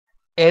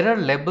error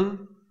label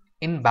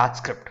in batch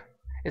script?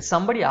 If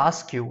somebody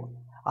asks you,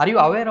 are you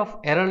aware of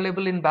error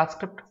label in batch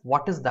script?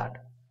 What is that?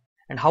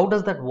 And how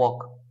does that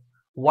work?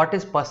 What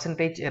is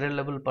percentage error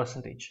label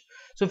percentage?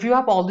 So if you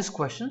have all these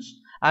questions,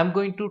 I'm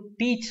going to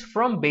teach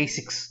from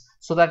basics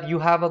so that you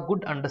have a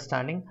good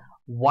understanding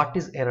what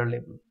is error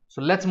label.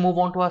 So let's move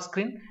on to our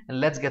screen and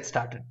let's get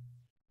started.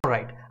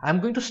 Alright,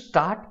 I'm going to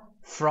start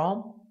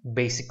from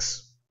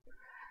basics.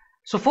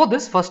 So for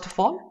this, first of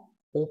all,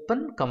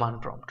 open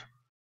command prompt.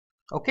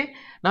 Okay,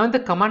 now in the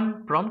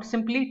command prompt,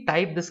 simply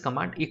type this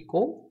command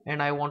echo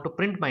and I want to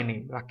print my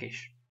name Rakesh,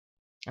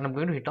 and I'm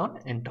going to hit on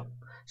enter.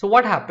 So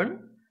what happened?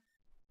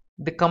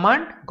 The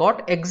command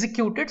got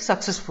executed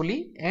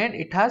successfully and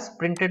it has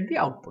printed the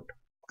output.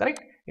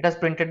 Correct? It has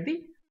printed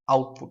the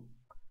output.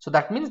 So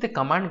that means the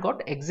command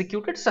got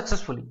executed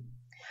successfully.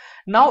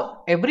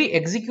 Now every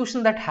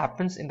execution that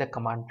happens in the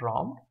command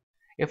prompt,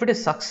 if it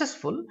is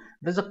successful,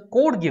 there's a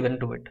code given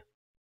to it.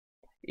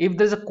 If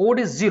there's a code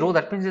is 0,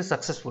 that means it's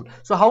successful.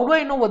 So how do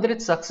I know whether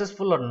it's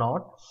successful or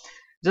not?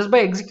 Just by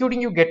executing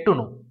you get to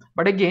know.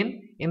 But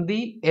again, in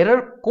the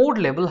error code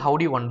level, how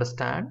do you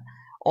understand?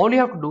 All you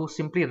have to do,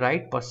 simply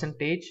write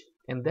percentage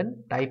and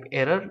then type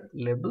error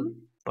label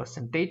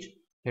percentage,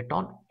 hit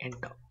on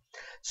enter.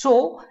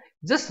 So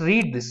just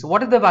read this.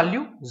 What is the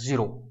value?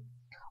 0.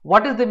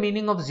 What is the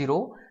meaning of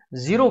 0?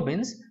 0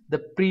 means the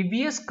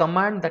previous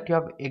command that you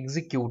have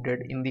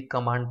executed in the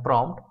command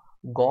prompt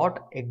got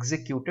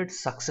executed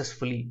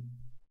successfully.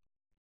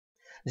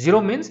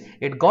 0 means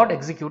it got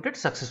executed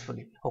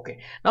successfully. Okay,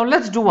 now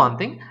let's do one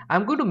thing.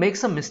 I'm going to make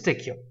some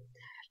mistake here.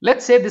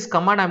 Let's say this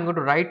command I'm going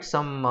to write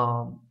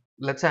some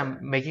let's say I'm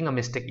making a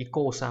mistake,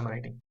 echoes I'm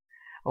writing.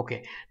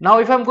 Okay, now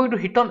if I'm going to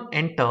hit on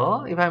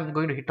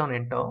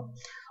enter,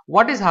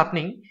 what is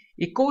happening?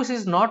 Echoes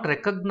is not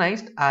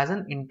recognized as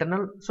an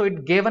internal, so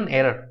it gave an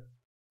error.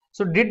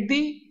 So did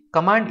the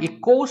command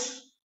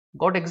echoes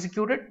got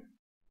executed?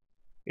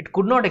 It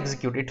could not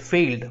execute, it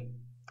failed.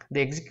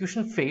 The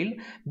execution failed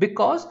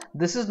because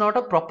this is not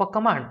a proper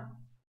command.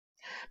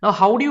 Now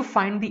how do you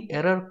find the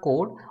error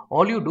code?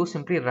 All you do,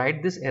 simply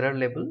write this error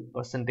label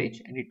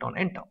percentage and hit on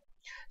enter.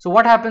 So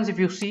what happens? If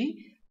you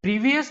see,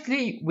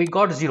 previously we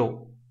got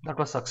 0, that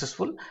was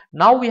successful.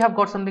 Now we have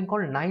got something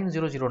called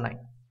 9009.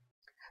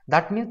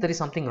 That means there is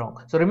something wrong.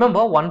 So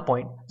remember one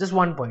point, just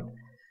one point.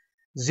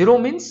 0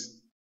 means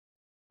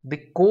the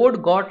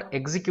code got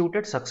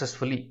executed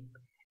successfully.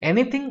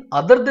 Anything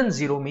other than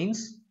 0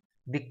 means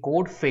the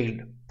code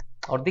failed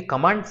or the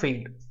command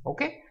failed.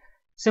 Okay,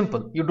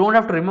 simple. You don't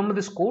have to remember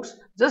these codes.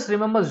 Just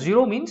remember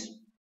 0 means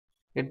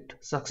it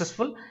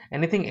successful.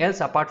 Anything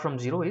else apart from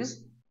 0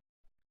 is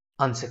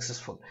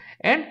unsuccessful.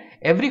 And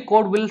every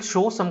code will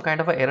show some kind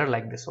of an error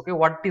like this. Okay,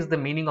 what is the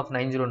meaning of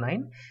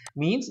 909?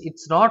 Means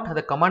it's not,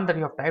 the command that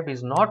you have typed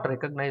is not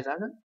recognized as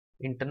an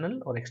internal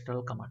or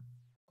external command.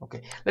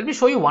 Okay, let me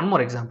show you one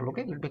more example.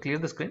 Okay, let me clear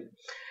the screen.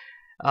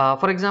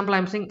 For example,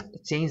 I'm saying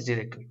change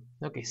directory.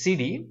 Okay,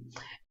 cd,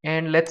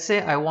 and let's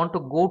say I want to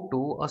go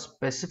to a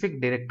specific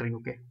directory.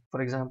 Okay,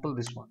 for example,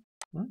 this one.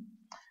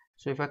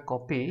 So if I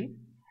copy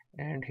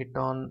and hit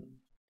on,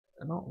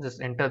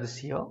 just enter this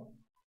here.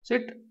 So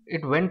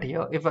it went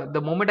here. If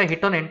the moment I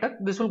hit on enter,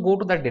 this will go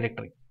to that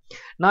directory.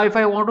 Now if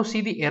I want to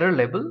see the error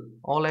label,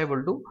 all I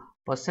will do,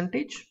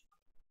 percentage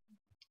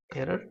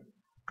error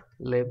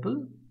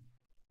label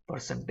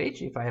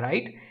percentage. If I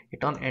write,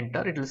 hit on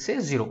enter, it will say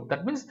 0.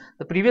 That means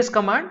the previous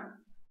command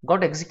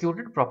got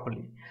executed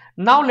properly.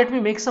 Now let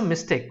me make some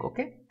mistake.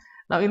 Okay,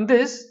 now in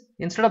this,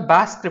 instead of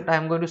bash script, I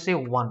am going to say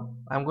 1.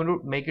 I am going to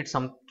make it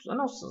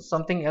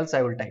something else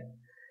I will type.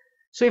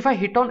 So if I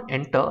hit on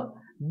enter,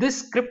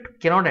 this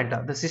script cannot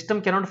enter. The system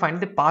cannot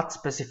find the path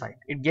specified.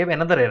 It gave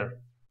another error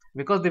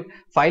because the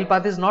file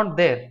path is not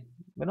there.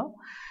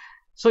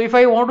 So if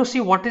I want to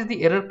see what is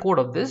the error code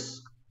of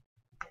this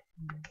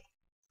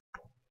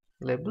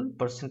label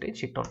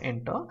percentage, hit on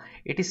enter,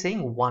 it is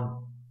saying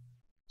 1.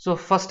 So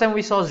first time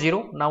we saw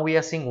 0, now we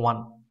are seeing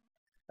 1,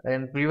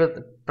 and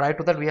prior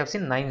to that we have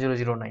seen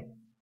 9009.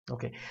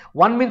 Okay,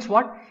 1 means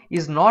what?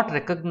 Is not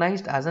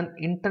recognized as an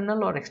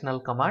internal or external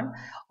command,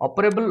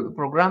 operable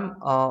program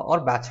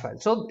or batch file.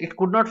 So it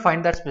could not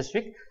find that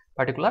specific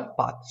particular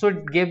path. So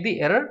it gave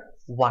the error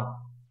 1.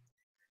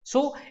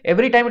 So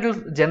every time it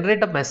will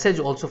generate a message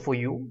also for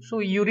you. So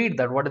you read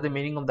that, what is the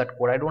meaning of that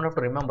code? I don't have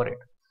to remember it.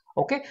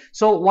 Okay,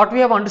 so what we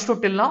have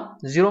understood till now,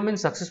 0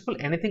 means successful.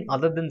 Anything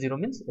other than 0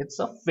 means it's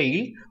a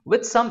fail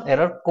with some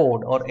error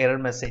code or error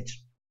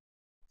message.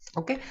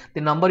 Okay,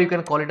 the number you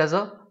can call it as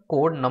a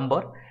code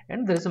number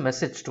and there is a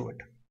message to it.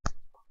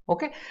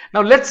 Okay,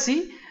 now let's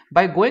see,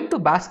 by going to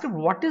bash script,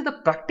 what is the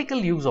practical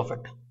use of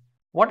it?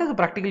 What is the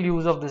practical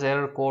use of this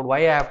error code? Why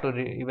I have to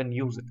even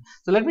use it?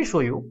 So let me show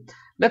you.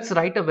 Let's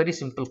write a very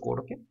simple code.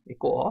 Okay,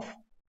 echo off,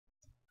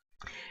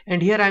 and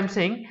here I am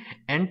saying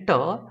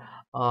enter.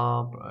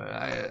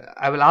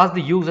 I will ask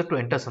the user to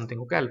enter something.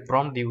 Okay, I'll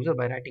prompt the user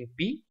by writing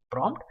p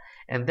prompt,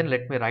 and then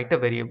let me write a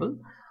variable.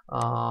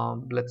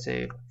 Let's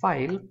say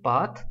file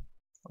path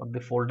or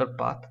the folder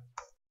path.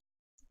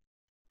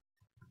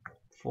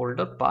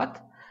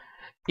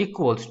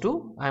 equals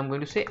to, I am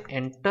going to say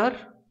enter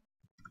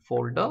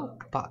folder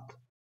path.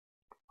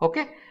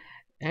 Okay,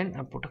 and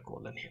I put a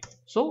colon here.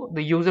 So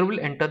the user will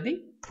enter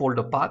the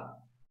folder path,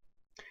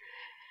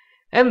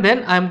 and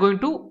then I am going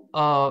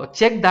to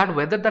check that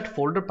whether that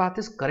folder path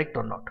is correct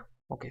or not.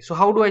 Okay, so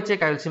how do I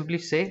check? I will simply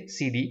say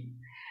cd,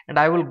 and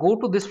I will go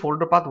to this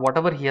folder path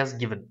whatever he has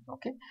given.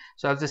 Okay,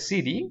 so I'll say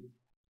cd,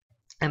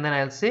 and then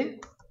I'll say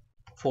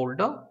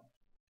folder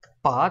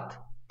path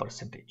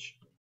percentage.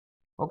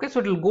 Okay, so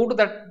it will go to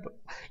that.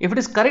 If it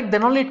is correct,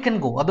 then only it can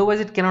go, otherwise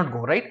it cannot go,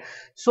 right?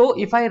 So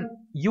if I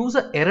use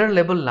a error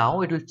label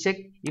now, it will check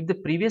if the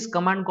previous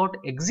command got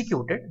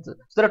executed. So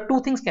there are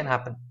two things can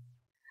happen.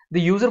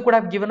 The user could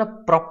have given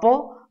a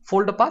proper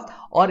folder path,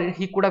 or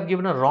he could have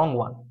given a wrong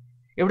one.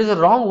 If it is a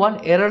wrong one,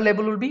 error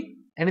label will be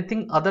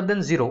anything other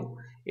than 0.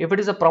 If it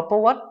is a proper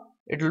one,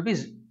 it will be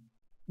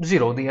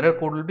 0. The error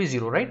code will be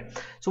 0, right?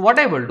 So what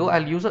I will do,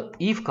 I'll use a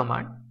if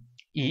command,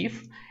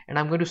 if, and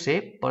I'm going to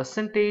say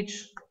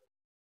percentage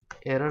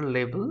error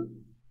label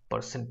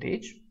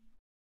percentage,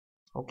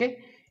 okay,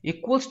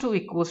 equals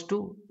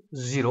to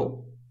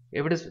 0.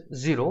 If it is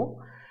 0,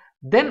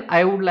 then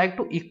I would like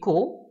to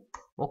echo.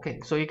 Okay,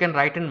 so you can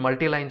write in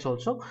multi lines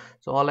also.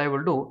 So all I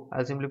will do,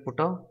 I'll simply put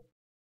a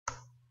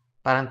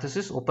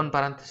parenthesis, open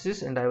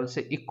parenthesis, and I will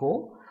say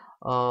echo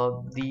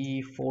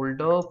the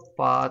folder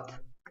path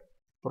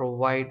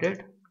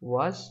provided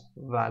was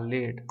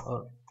valid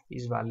or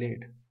is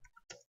valid.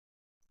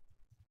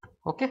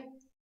 Okay,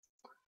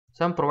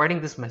 so I'm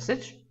providing this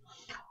message.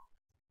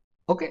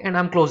 Okay, and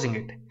I'm closing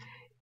it.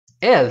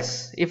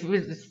 Else, if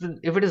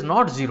it is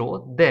not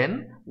 0,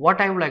 then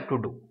what I would like to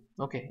do?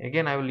 Okay,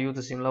 again I will use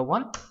the similar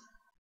one.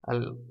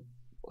 I'll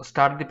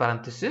start the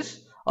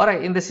parenthesis, or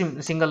in the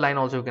single line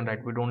also you can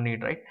write, we don't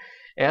need, right?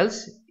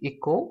 Else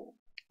echo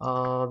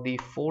the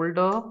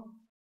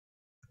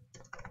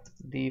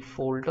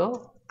folder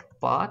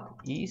path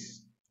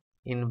is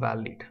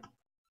invalid.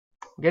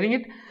 Getting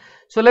it?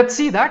 So let's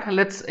see that.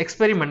 Let's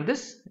experiment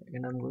this,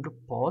 and I'm going to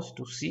pause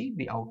to see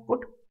the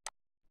output.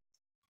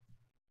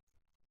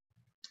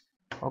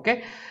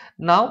 Okay,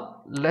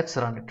 now let's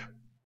run it,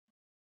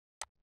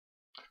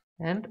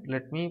 and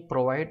let me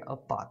provide a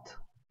path.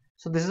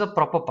 So this is a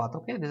proper path.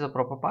 Okay, this is a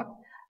proper path.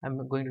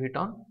 I'm going to hit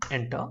on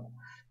enter.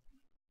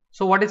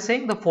 So what is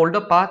saying? The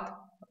folder path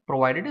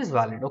provided is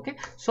valid. Okay,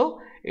 so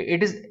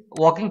it is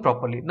working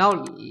properly.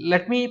 Now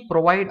let me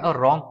provide a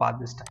wrong path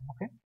this time.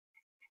 Okay,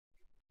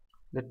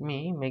 let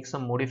me make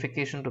some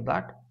modification to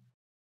that.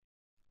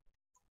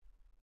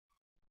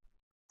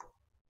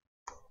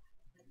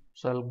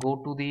 So I'll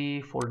go to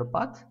the folder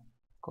path,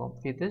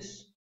 copy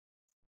this,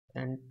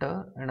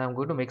 enter, and I'm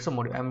going to make some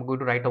modify. I'm going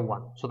to write a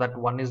 1, so that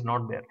 1 is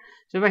not there.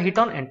 So if I hit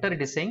on enter, it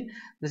is saying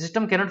the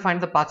system cannot find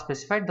the path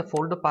specified, the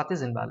folder path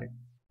is invalid.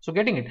 So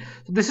getting it?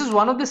 So this is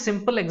one of the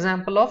simple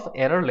example of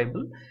error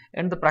label,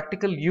 and the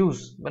practical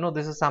use,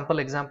 this is a sample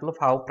example of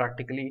how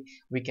practically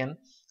we can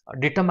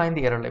determine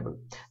the error label.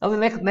 Now the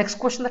next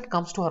question that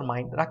comes to our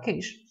mind,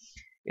 Rakesh,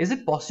 is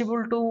it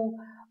possible to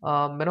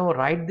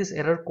write this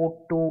error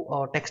code to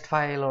a text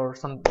file or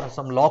some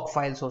log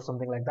files or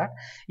something like that?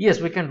 Yes,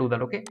 we can do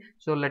that. Okay,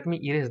 so let me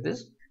erase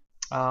this.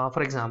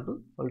 For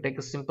example, I'll take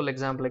a simple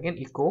example again.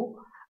 Echo,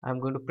 I'm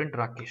going to print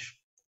Rakesh.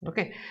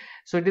 Okay,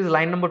 so it is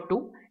line number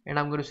 2, and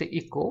I'm going to say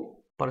echo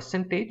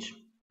percentage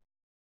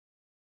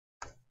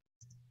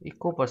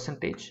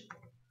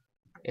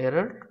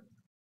error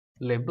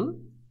label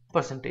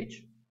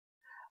percentage.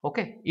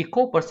 Okay,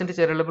 echo percentage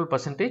error label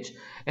percentage,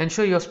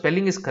 ensure your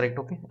spelling is correct.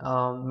 Okay,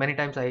 many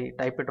times I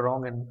type it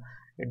wrong and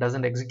it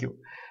doesn't execute.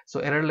 So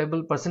error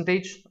label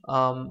percentage.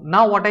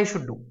 Now what I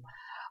should do,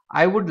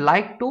 I would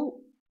like to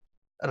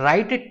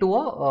write it to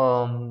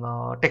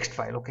a text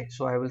file. Okay,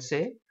 so I will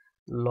say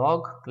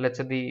log, let's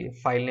say the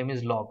file name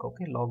is log.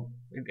 Okay, log,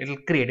 it will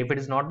create. If it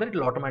is not there, it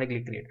will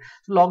automatically create.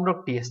 So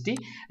log.txt,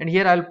 and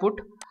here I'll put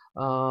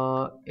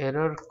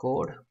error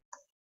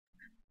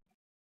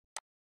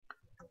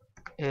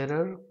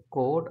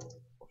code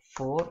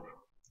for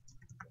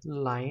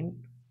line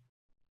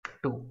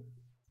 2.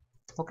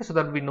 Okay, so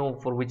that we know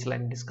for which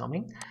line it is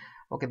coming.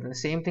 Okay, then the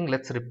same thing,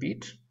 let's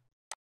repeat.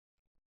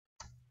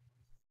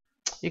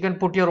 You can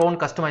put your own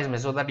customized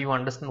message so that you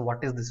understand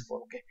what is this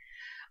for. Okay,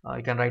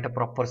 you can write a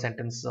proper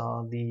sentence,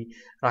 the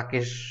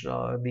Rakesh,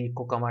 the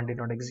echo command did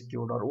not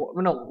execute, or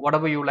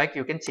whatever you like.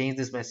 You can change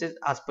this message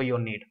as per your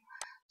need.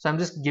 So I'm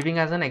just giving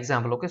as an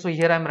example. Okay, so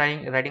here I'm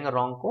writing a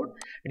wrong code,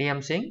 and here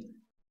I'm saying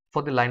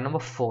for the line number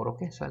 4.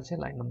 Okay, so I'll say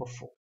line number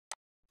 4.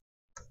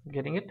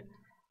 Getting it?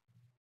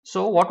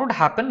 So what would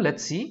happen?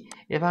 Let's see.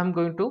 If I'm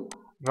going to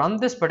run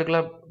this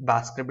particular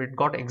bash script, it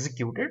got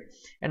executed,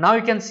 and now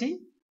you can see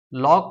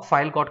log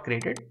file got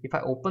created. If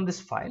I open this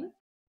file,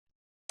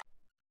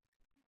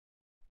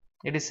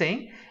 it is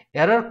saying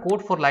error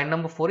code for line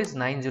number 4 is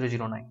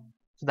 9009.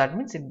 So that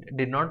means it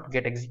did not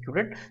get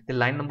executed. The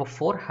line number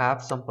 4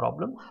 have some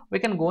problem. We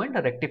can go and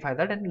rectify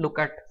that and look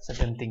at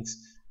certain things.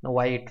 Now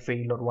why it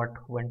failed or what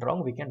went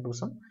wrong, we can do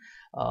some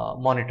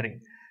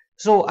monitoring.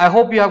 So I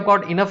hope you have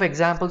got enough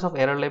examples of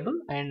error label,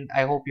 and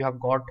I hope you have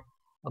got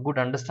a good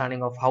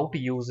understanding of how to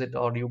use it,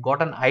 or you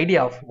got an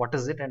idea of what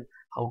is it and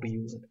how to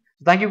use it.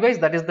 So thank you guys,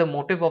 that is the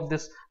motive of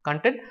this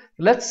content.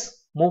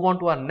 Let's move on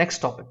to our next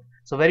topic.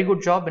 So very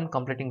good job in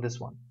completing this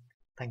one.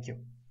 Thank you.